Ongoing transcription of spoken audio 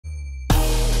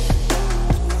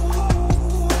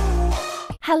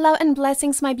Hello and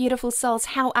blessings, my beautiful souls.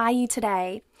 How are you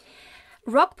today?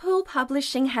 Rockpool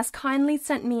Publishing has kindly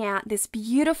sent me out this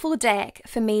beautiful deck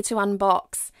for me to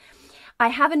unbox. I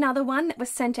have another one that was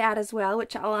sent out as well,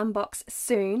 which I'll unbox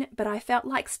soon, but I felt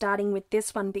like starting with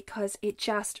this one because it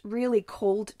just really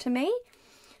called to me.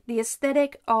 The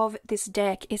aesthetic of this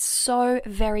deck is so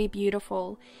very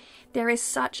beautiful. There is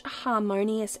such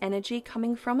harmonious energy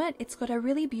coming from it. It's got a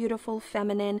really beautiful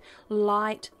feminine,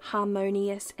 light,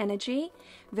 harmonious energy.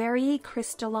 Very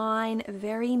crystalline,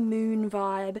 very moon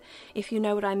vibe, if you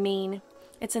know what I mean.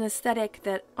 It's an aesthetic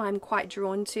that I'm quite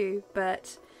drawn to,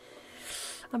 but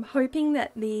I'm hoping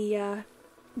that the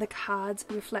cards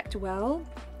reflect well.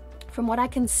 From what I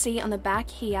can see on the back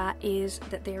here is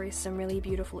that there is some really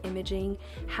beautiful imaging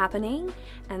happening,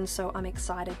 and so I'm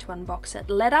excited to unbox it.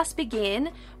 Let us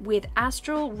begin with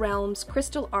Astral Realms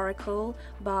Crystal Oracle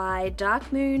by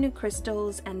Dark Moon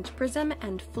Crystals and Prism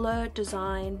and Fleur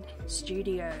Design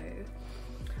Studio.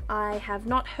 I have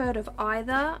not heard of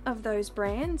either of those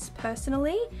brands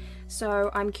personally,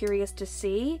 so I'm curious to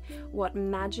see what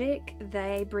magic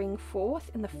they bring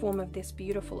forth in the form of this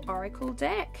beautiful oracle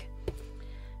deck.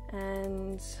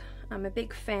 And I'm a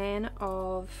big fan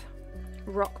of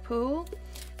Rockpool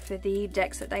for the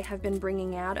decks that they have been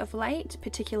bringing out of late,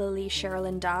 particularly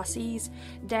Sherilyn Darcy's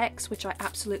decks, which I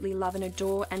absolutely love and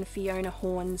adore, and Fiona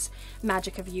Horn's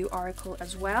Magic of You Oracle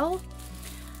as well.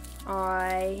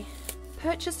 I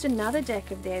purchased another deck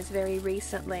of theirs very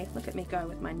recently. Look at me go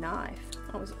with my knife.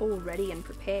 I was all ready and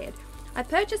prepared. I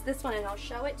purchased this one and I'll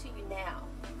show it to you now.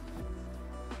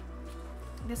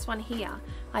 This one here,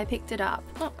 I picked it up,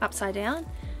 upside down,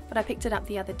 but I picked it up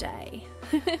the other day.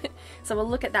 So we'll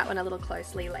look at that one a little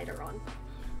closely later on.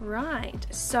 Right,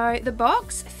 so the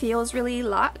box feels really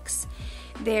luxe.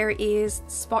 There is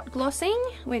spot glossing,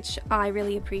 which I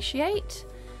really appreciate.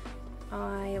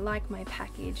 I like my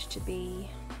package to be,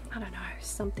 I don't know,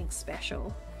 something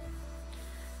special.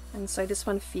 And so this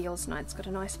one feels nice. It's got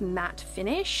a nice matte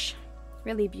finish.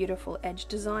 Really beautiful edge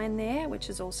design there, which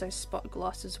is also spot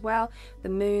gloss as well. The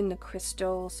moon, the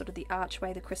crystal, sort of the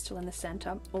archway, the crystal in the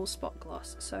center, all spot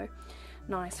gloss. So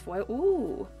nice foil.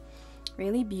 Ooh,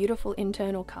 really beautiful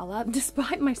internal color.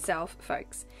 Despite myself,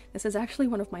 folks, this is actually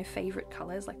one of my favorite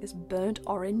colors, like this burnt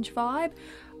orange vibe.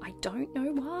 I don't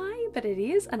know why, but it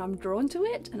is, and I'm drawn to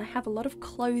it. And I have a lot of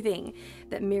clothing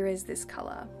that mirrors this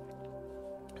color.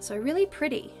 So really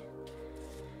pretty.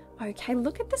 Okay,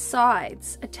 look at the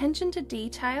sides. Attention to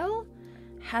detail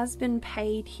has been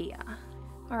paid here.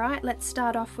 All right, let's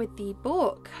start off with the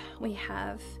book. We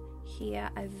have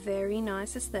here a very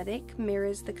nice aesthetic,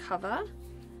 mirrors the cover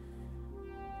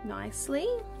nicely.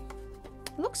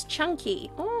 It looks chunky.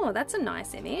 Oh, that's a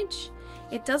nice image.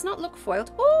 It does not look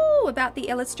foiled. Oh, about the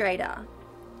illustrator.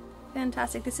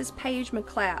 Fantastic. This is Paige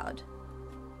McLeod.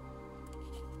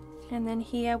 And then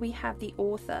here we have the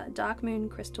author, Dark Moon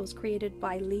Crystals, created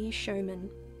by Lee Showman.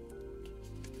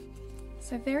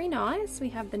 So very nice. We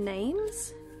have the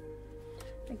names.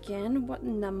 Again, what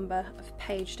number of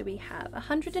page do we have?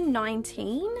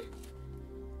 119.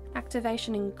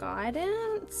 Activation and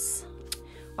guidance.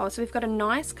 Oh, so we've got a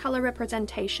nice color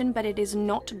representation, but it is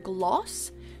not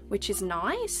gloss, which is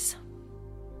nice.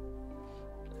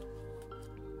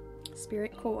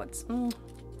 Spirit quartz.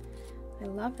 I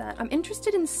love that. I'm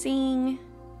interested in seeing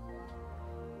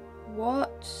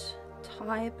what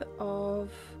type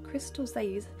of crystals they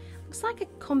use. Looks like a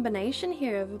combination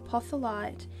here of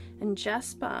apotholite and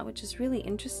jasper, which is really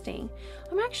interesting.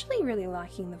 I'm actually really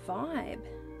liking the vibe.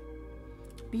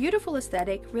 Beautiful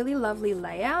aesthetic, really lovely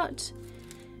layout.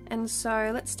 And so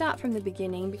let's start from the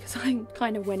beginning because I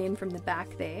kind of went in from the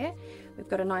back there. We've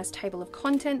got a nice table of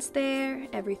contents there.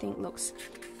 Everything looks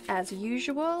as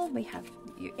usual. We have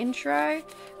your intro.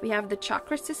 We have the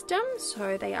chakra system,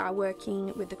 so they are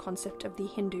working with the concept of the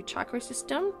Hindu chakra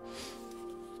system.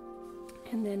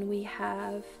 And then we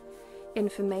have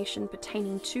information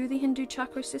pertaining to the Hindu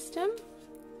chakra system,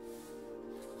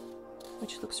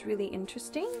 which looks really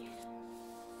interesting.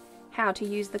 How to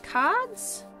use the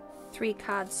cards, 3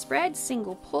 card spread,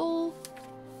 single pull,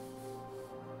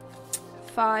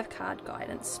 5 card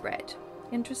guidance spread.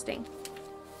 Interesting.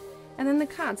 And then the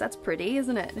cards, that's pretty,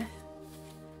 isn't it?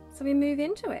 So we move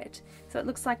into it. So it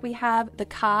looks like we have the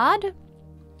card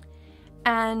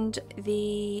and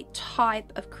the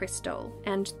type of crystal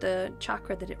and the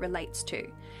chakra that it relates to,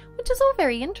 which is all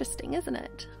very interesting, isn't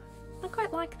it? I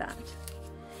quite like that.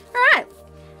 All right,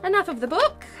 enough of the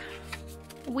book.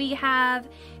 We have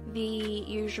the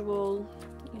usual,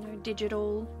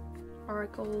 digital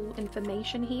oracle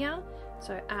information here.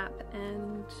 So app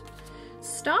and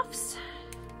stuffs,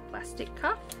 plastic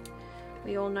cuff.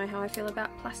 We all know how I feel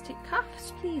about plastic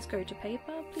cuffs. Please go to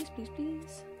paper. Please, please,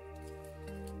 please.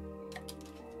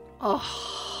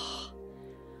 Oh.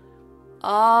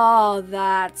 Oh,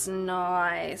 that's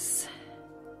nice.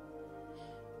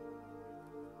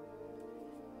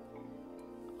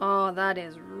 Oh, that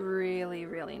is really,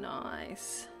 really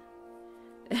nice.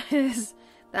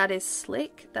 That is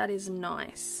slick. That is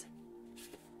nice.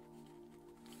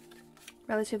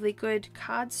 Relatively good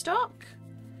cardstock.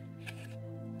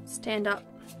 Stand up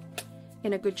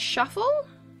in a good shuffle.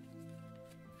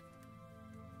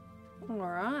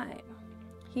 Alright,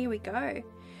 here we go.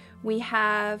 We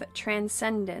have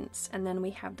Transcendence, and then we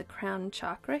have the Crown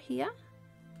Chakra here.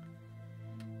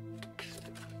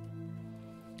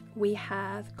 We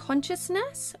have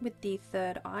Consciousness with the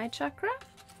Third Eye Chakra.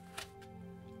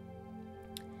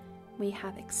 We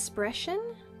have Expression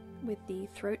with the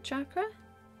Throat Chakra.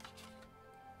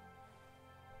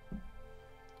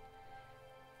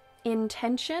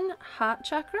 Intention, Heart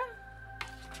Chakra.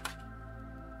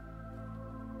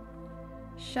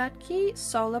 Shatki,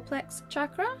 Solar Plex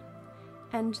Chakra.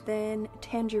 And then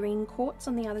Tangerine Quartz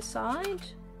on the other side.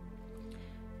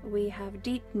 We have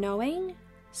Deep Knowing,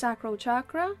 Sacral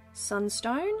Chakra,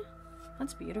 Sunstone.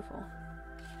 That's beautiful.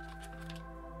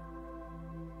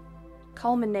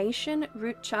 Culmination,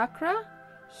 Root Chakra,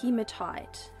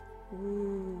 Hematite.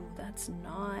 Ooh, that's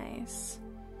nice.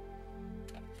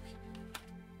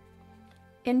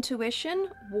 Intuition,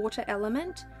 Water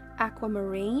Element,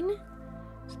 Aquamarine.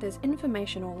 So there's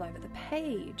information all over the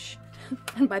page.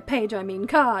 And by page I mean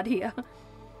card here.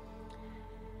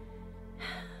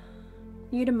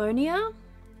 Eudaimonia,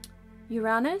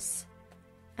 Uranus,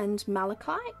 and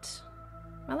Malachite.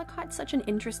 Malachite's such an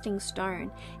interesting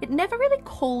stone. It never really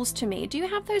calls to me. Do you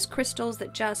have those crystals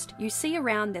that just you see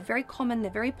around, they're very common,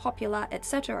 they're very popular,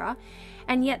 etc.,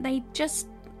 and yet they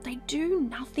do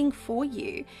nothing for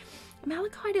you?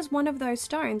 Malachite is one of those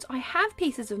stones. I have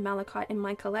pieces of malachite in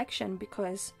my collection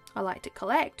because I like to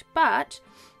collect, but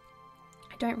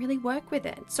I don't really work with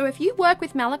it. So if you work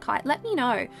with malachite, let me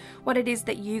know what it is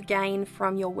that you gain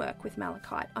from your work with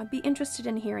malachite. I'd be interested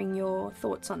in hearing your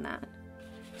thoughts on that.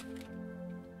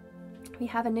 We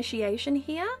have Initiation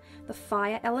here, the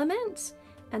fire element,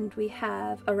 and we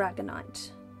have Aragonite.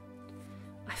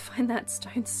 I find that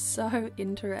stone so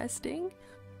interesting.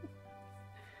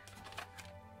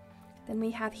 Then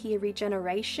we have here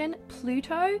Regeneration,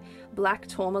 Pluto, Black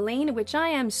Tourmaline, which I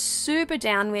am super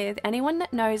down with. Anyone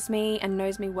that knows me and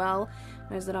knows me well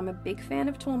knows that I'm a big fan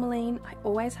of tourmaline. I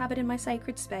always have it in my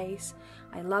sacred space.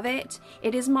 I love it.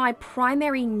 It is my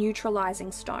primary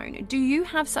neutralizing stone. Do you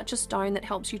have such a stone that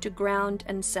helps you to ground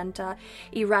and center,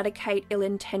 eradicate ill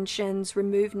intentions,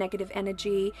 remove negative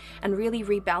energy, and really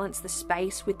rebalance the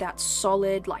space with that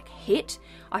solid hit?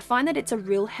 I find that it's a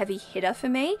real heavy hitter for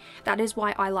me. That is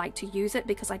why I like to use it,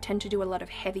 because I tend to do a lot of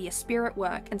heavier spirit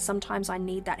work, and sometimes I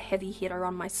need that heavy hitter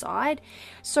on my side.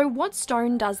 So what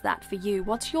stone does that for you?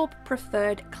 What's your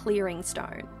preferred clearing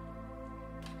stone?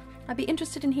 I'd be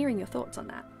interested in hearing your thoughts on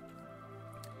that.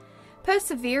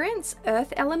 Perseverance,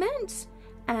 Earth Element,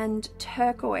 and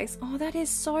Turquoise. Oh, that is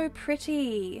so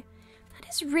pretty. That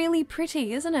is really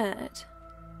pretty, isn't it?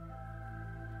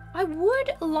 I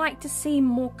would like to see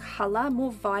more colour,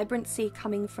 more vibrancy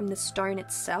coming from the stone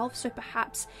itself, so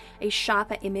perhaps a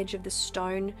sharper image of the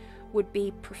stone would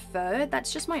be preferred.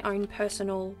 That's just my own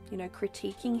personal,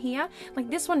 critiquing here. Like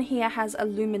this one here has a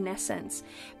luminescence,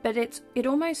 but it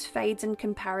almost fades in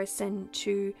comparison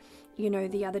to,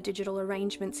 the other digital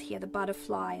arrangements here, the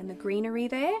butterfly and the greenery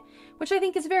there, which I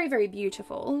think is very, very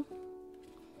beautiful.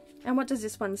 And what does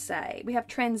this one say? We have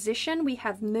Transition, we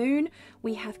have Moon,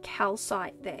 we have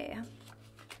Calcite there.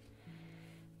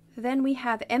 Then we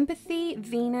have Empathy,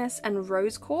 Venus, and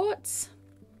Rose Quartz.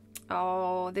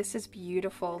 Oh, this is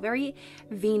beautiful. Very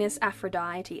Venus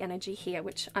Aphrodite energy here,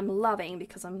 which I'm loving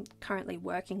because I'm currently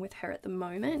working with her at the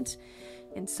moment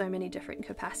in so many different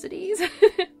capacities.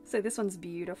 So this one's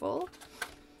beautiful.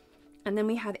 And then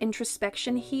we have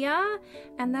Introspection here,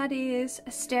 and that is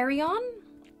Asterion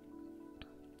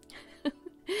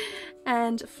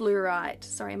and Fluorite.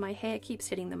 Sorry, my hair keeps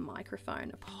hitting the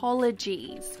microphone.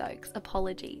 Apologies, folks.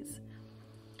 Apologies.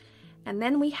 And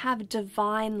then we have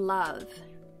Divine Love,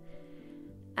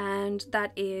 and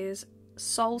that is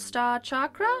Soul Star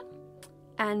Chakra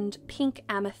and Pink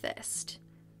Amethyst.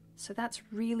 So that's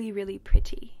really, really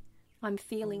pretty. I'm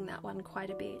feeling that one quite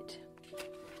a bit.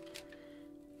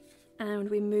 And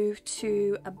we move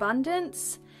to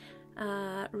Abundance,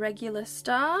 Regular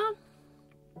Star,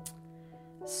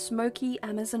 Smoky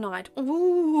Amazonite.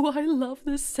 Ooh, I love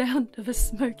the sound of a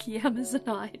smoky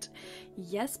Amazonite.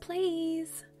 Yes,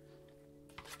 please.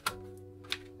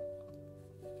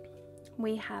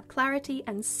 We have Clarity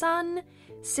and Sun,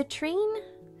 Citrine.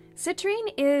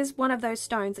 Citrine is one of those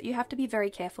stones that you have to be very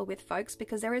careful with, folks,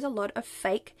 because there is a lot of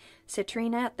fake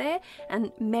citrine out there,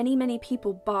 and many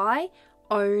people buy,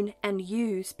 own, and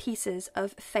use pieces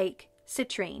of fake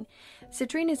citrine.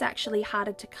 Citrine is actually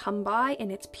harder to come by in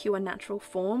its pure natural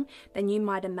form than you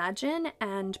might imagine,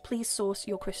 and please source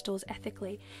your crystals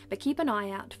ethically. But keep an eye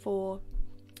out for,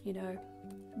 you know,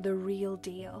 the real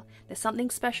deal. There's something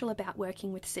special about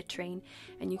working with citrine,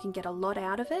 and you can get a lot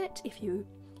out of it if you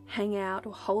hang out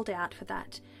or hold out for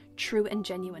that true and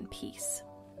genuine piece.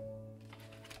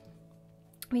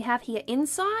 We have here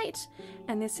Insight,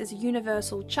 and this is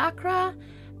Universal Chakra,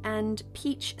 and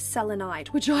Peach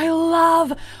Selenite, which I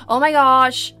love. Oh my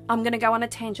gosh, I'm gonna go on a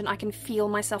tangent. I can feel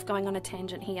myself going on a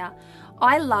tangent here.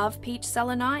 I love Peach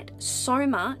Selenite so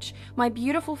much. My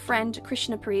beautiful friend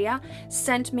Krishna Priya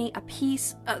sent me a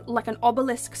piece, like an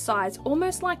obelisk size,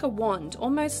 almost like a wand,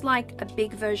 almost like a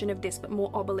big version of this, but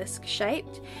more obelisk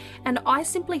shaped. And I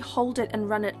simply hold it and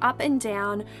run it up and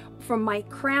down from my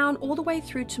crown all the way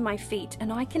through to my feet,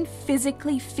 and I can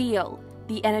physically feel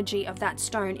the energy of that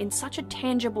stone in such a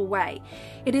tangible way.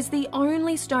 It is the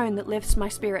only stone that lifts my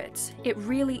spirits. It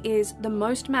really is the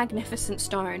most magnificent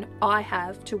stone I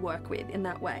have to work with in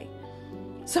that way.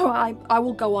 So I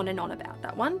will go on and on about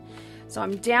that one. So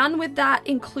I'm down with that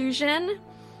inclusion,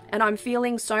 and I'm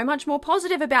feeling so much more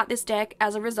positive about this deck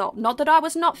as a result. Not that I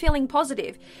was not feeling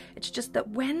positive, it's just that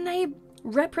when they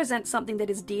represent something that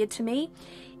is dear to me,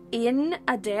 in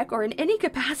a deck or in any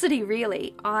capacity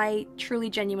really, I truly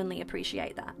genuinely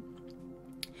appreciate that.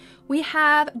 We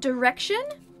have Direction,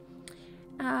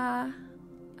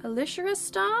 Alishira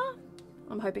Star,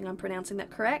 I'm hoping I'm pronouncing that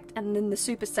correct, and then the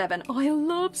Super 7. Oh, I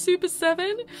love Super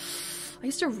 7. I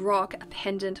used to rock a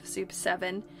pendant of Super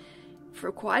 7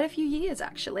 for quite a few years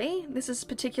actually. This is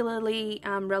particularly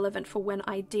relevant for when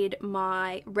I did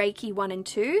my Reiki 1 and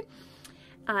 2.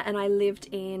 And I lived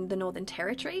in the Northern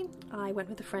Territory. I went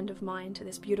with a friend of mine to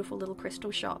this beautiful little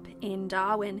crystal shop in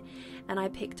Darwin, and I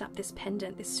picked up this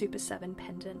pendant, this Super 7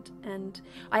 pendant. And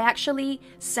I actually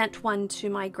sent one to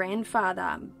my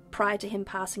grandfather prior to him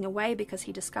passing away because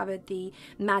he discovered the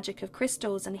magic of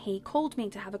crystals, and he called me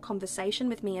to have a conversation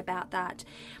with me about that.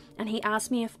 And he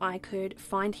asked me if I could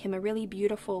find him a really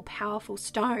beautiful, powerful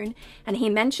stone, and he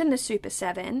mentioned the Super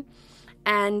 7.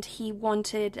 And he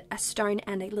wanted a stone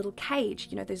and a little cage,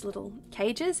 you know, those little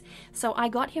cages. So I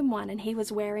got him one, and he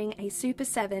was wearing a Super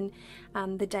 7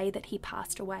 the day that he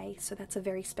passed away. So that's a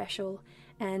very special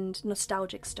and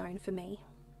nostalgic stone for me.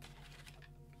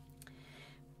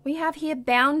 We have here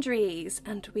Boundaries,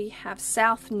 and we have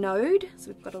South Node.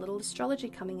 So we've got a little astrology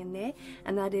coming in there,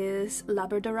 and that is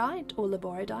labradorite or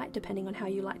laboradite, depending on how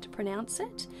you like to pronounce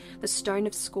it. The Stone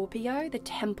of Scorpio, the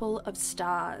Temple of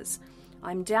Stars.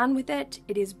 I'm down with it.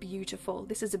 It is beautiful.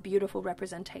 This is a beautiful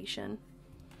representation.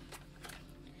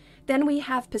 Then we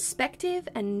have Perspective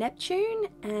and Neptune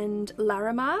and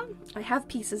Larimar. I have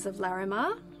pieces of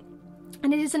Larimar,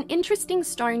 and it is an interesting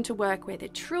stone to work with.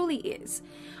 It truly is.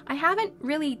 I haven't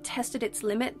really tested its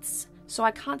limits, so I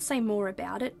can't say more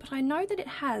about it, but I know that it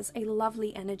has a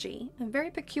lovely energy, a very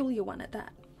peculiar one at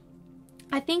that.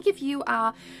 I think if you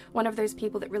are one of those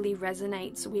people that really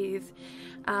resonates with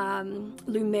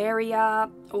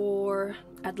Lumeria or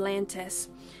Atlantis,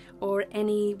 or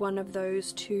any one of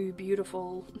those two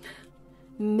beautiful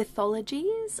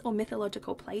mythologies or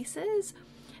mythological places,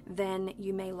 then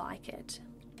you may like it.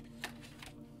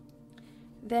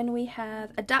 Then we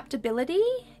have Adaptability,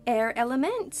 Air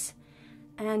Element,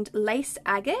 and Lace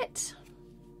Agate.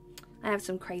 I have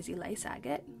some crazy lace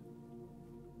agate.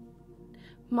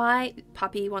 My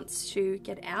puppy wants to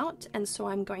get out, and so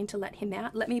I'm going to let him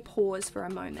out. Let me pause for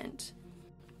a moment.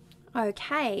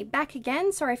 Okay, back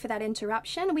again. Sorry for that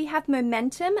interruption. We have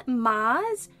Momentum,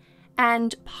 Mars,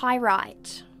 and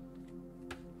Pyrite,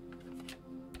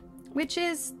 which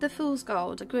is the Fool's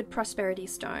Gold, a good prosperity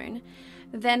stone.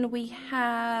 Then we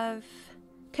have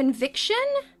Conviction,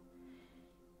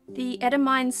 the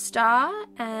Edamine Star,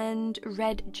 and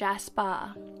Red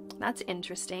Jasper. That's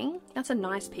interesting. That's a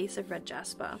nice piece of red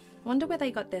jasper. Wonder where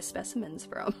they got their specimens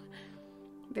from.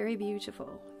 Very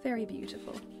beautiful. Very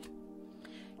beautiful.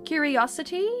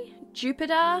 Curiosity,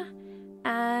 Jupiter,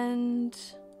 and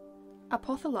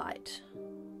Apotholite.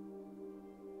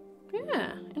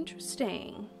 Yeah,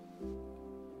 interesting.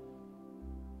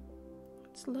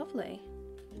 It's lovely.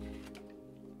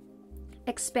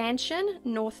 Expansion,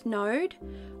 North Node,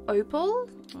 Opal.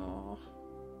 Oh.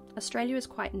 Australia is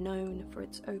quite known for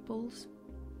its opals.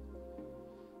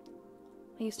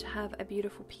 I used to have a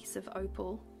beautiful piece of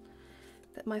opal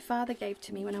that my father gave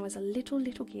to me when I was a little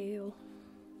girl.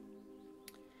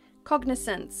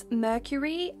 Cognizance,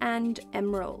 Mercury and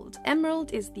Emerald.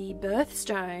 Emerald is the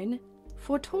birthstone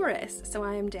for Taurus, so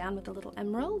I am down with a little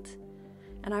emerald.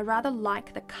 And I rather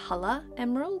like the colour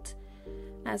emerald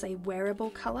as a wearable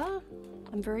colour.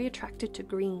 I'm very attracted to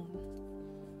green.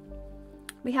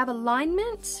 We have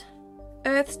alignment,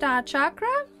 Earth Star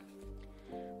Chakra,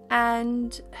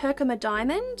 and Herkimer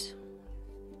Diamond.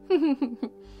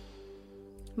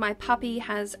 My puppy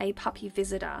has a puppy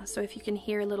visitor, so if you can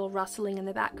hear a little rustling in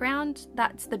the background,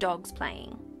 that's the dogs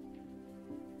playing.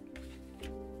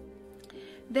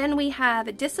 Then we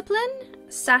have Discipline,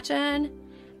 Saturn,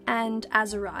 and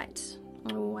Azurite.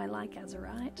 Oh, I like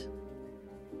Azurite.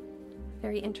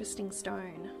 Very interesting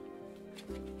stone.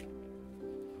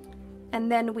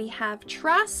 And then we have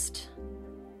Trust,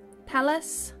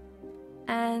 Palace,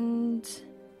 and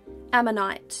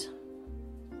Ammonite,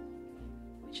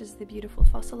 which is the beautiful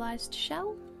fossilized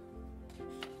shell.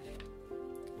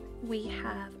 We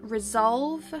have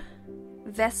Resolve,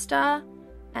 Vesta,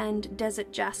 and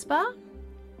Desert Jasper.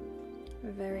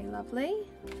 Very lovely.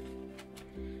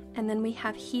 And then we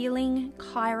have Healing,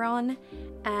 Chiron,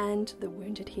 and the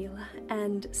Wounded Healer,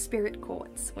 and Spirit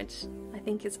Quartz, which I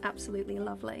think is absolutely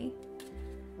lovely.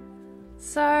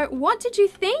 So what did you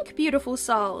think, beautiful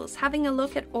souls? Having a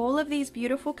look at all of these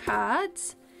beautiful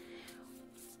cards,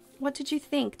 what did you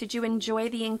think? Did you enjoy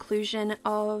the inclusion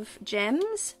of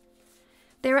gems?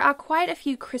 There are quite a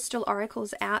few crystal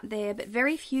oracles out there, but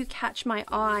very few catch my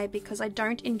eye because I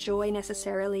don't enjoy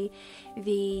necessarily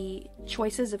the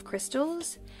choices of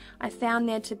crystals. I found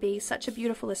there to be such a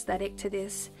beautiful aesthetic to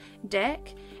this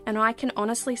deck, and I can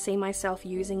honestly see myself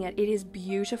using it. It is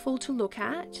beautiful to look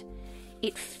at.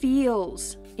 It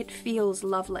feels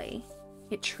lovely.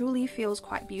 It truly feels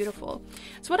quite beautiful.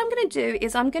 So what I'm going to do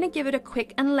is I'm going to give it a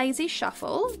quick and lazy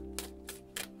shuffle.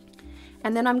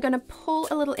 And then I'm going to pull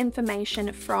a little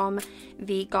information from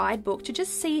the guidebook to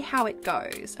just see how it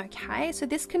goes, okay? So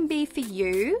this can be for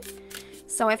you.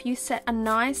 So if you set a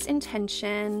nice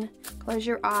intention, close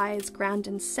your eyes, ground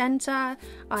and center,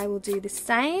 I will do the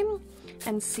same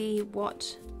and see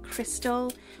what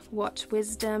crystal, what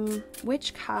wisdom,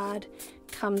 which card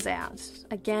comes out.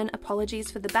 Again, apologies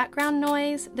for the background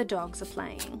noise, the dogs are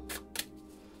playing.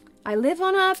 I live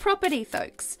on a property,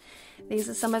 folks. These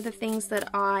are some of the things that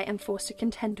I am forced to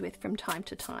contend with from time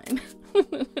to time.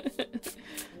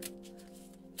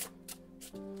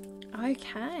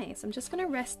 Okay, so I'm just going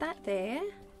to rest that there.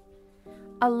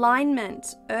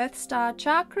 Alignment, Earth Star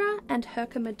Chakra and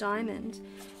Herkimer Diamond.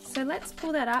 So let's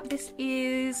pull that up. This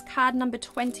is card number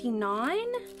 29.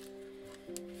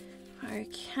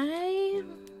 Okay.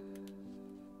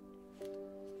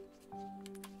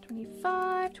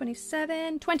 25,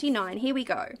 27, 29. Here we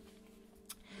go.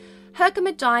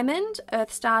 Herkimer Diamond,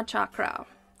 Earth Star Chakra.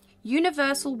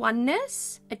 Universal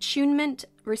oneness, attunement,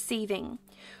 receiving.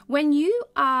 When you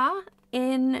are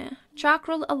in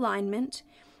chakral alignment,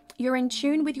 you're in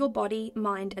tune with your body,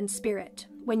 mind, and spirit.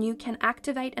 When you can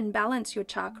activate and balance your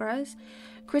chakras,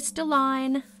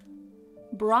 crystalline,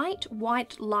 bright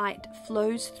white light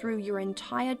flows through your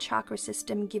entire chakra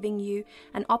system, giving you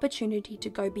an opportunity to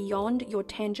go beyond your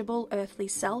tangible earthly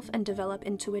self and develop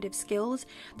intuitive skills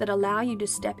that allow you to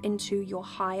step into your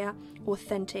higher,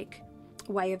 authentic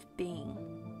way of being.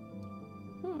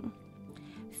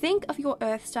 Think of your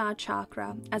Earth Star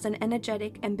Chakra as an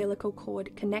energetic umbilical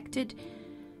cord connected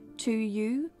to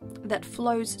you that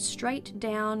flows straight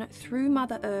down through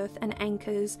Mother Earth and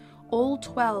anchors all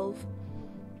 12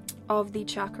 of the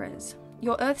chakras.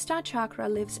 Your Earth Star Chakra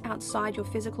lives outside your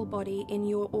physical body in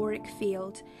your auric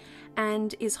field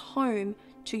and is home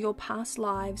to your past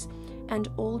lives and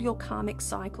all your karmic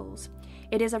cycles.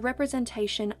 It is a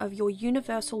representation of your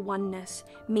universal oneness,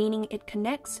 meaning it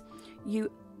connects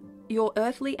your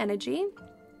earthly energy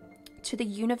to the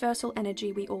universal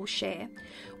energy we all share.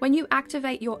 When you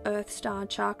activate your Earth Star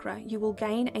Chakra, you will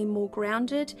gain a more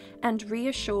grounded and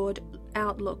reassured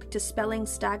outlook, dispelling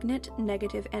stagnant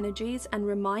negative energies and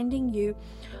reminding you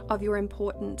of your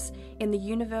importance in the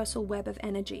universal web of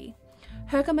energy.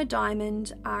 Herkimer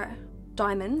diamonds,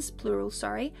 plural,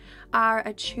 are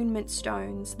attunement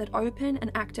stones that open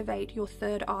and activate your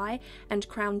third eye and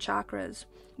crown chakras.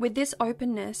 With this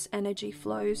openness, energy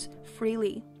flows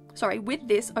freely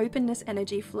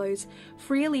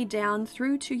down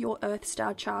through to your Earth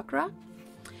Star Chakra.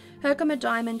 Herkimer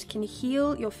Diamond can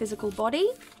heal your physical body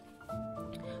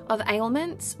of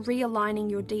ailments,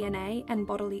 realigning your DNA and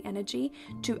bodily energy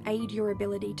to aid your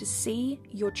ability to see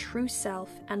your true self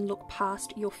and look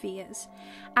past your fears.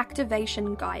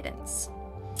 Activation guidance.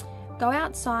 Go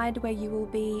outside where you will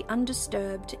be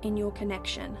undisturbed in your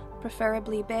connection,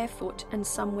 preferably barefoot and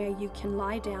somewhere you can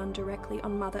lie down directly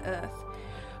on Mother Earth.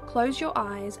 Close your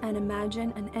eyes and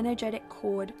imagine an energetic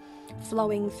cord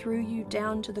flowing through you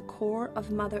down to the core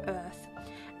of Mother Earth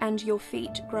and your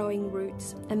feet growing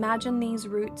roots. Imagine these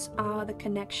roots are the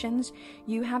connections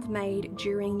you have made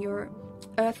during your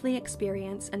earthly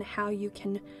experience and how you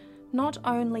can not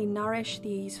only nourish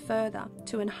these further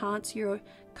to enhance your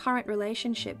current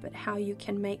relationship, but how you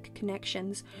can make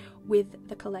connections with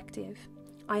the collective.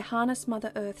 I harness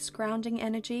Mother Earth's grounding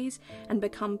energies and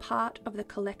become part of the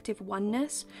collective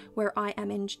oneness where I am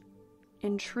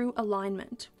in true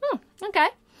alignment.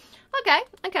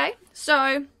 Okay.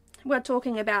 So we're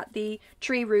talking about the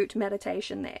tree root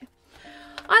meditation there.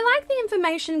 I like the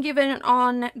information given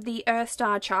on the Earth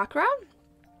Star Chakra.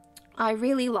 I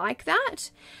really like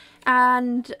that.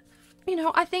 And, you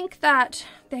know, I think that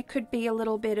there could be a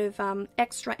little bit of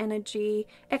extra energy,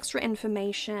 extra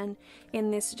information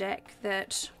in this deck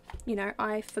that, you know,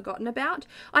 I've forgotten about.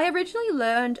 I originally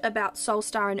learned about Soul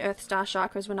Star and Earth Star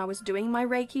chakras when I was doing my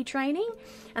Reiki training,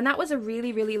 and that was a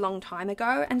really, really long time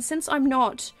ago. And since I'm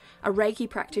not a Reiki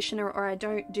practitioner, or I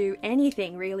don't do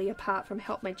anything really apart from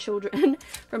help my children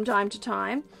from time to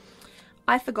time,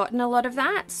 I've forgotten a lot of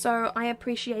that, so I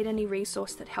appreciate any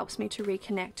resource that helps me to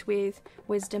reconnect with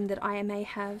wisdom that I may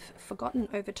have forgotten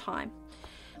over time.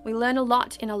 We learn a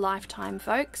lot in a lifetime,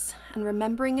 folks, and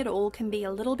remembering it all can be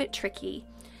a little bit tricky.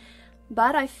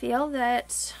 But I feel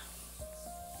that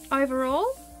overall,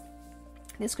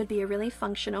 this could be a really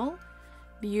functional,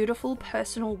 beautiful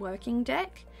personal working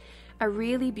deck, a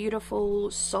really beautiful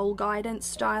soul guidance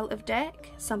style of deck,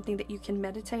 something that you can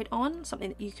meditate on, something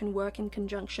that you can work in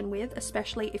conjunction with,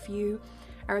 especially if you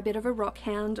are a bit of a rock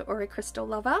hound or a crystal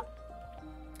lover.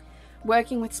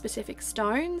 Working with specific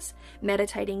stones,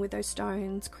 meditating with those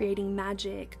stones, creating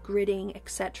magic, gridding,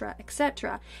 etc.,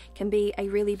 etc., can be a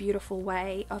really beautiful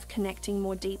way of connecting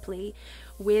more deeply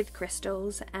with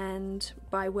crystals. And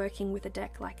by working with a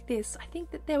deck like this, I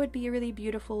think that there would be a really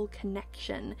beautiful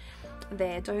connection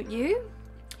there, don't you?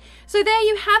 So there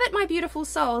you have it, my beautiful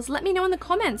souls. Let me know in the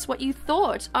comments what you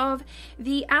thought of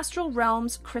the Astral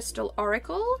Realms Crystal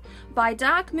Oracle by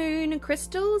Dark Moon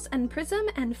Crystals and Prism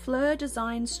and Fleur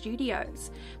Design Studios.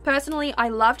 Personally, I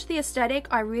loved the aesthetic.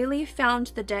 I really found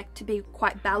the deck to be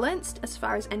quite balanced as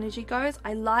far as energy goes.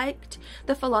 I liked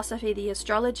the philosophy, the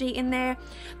astrology in there,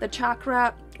 the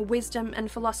chakra, wisdom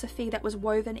and philosophy that was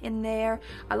woven in there.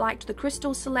 I liked the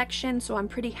crystal selection, so I'm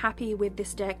pretty happy with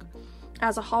this deck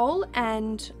as a whole,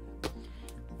 and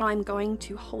I'm going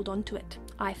to hold on to it,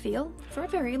 I feel, for a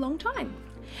very long time.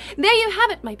 There you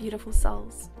have it, my beautiful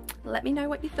souls. Let me know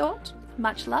what you thought.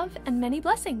 Much love and many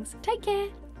blessings. Take care.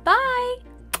 Bye.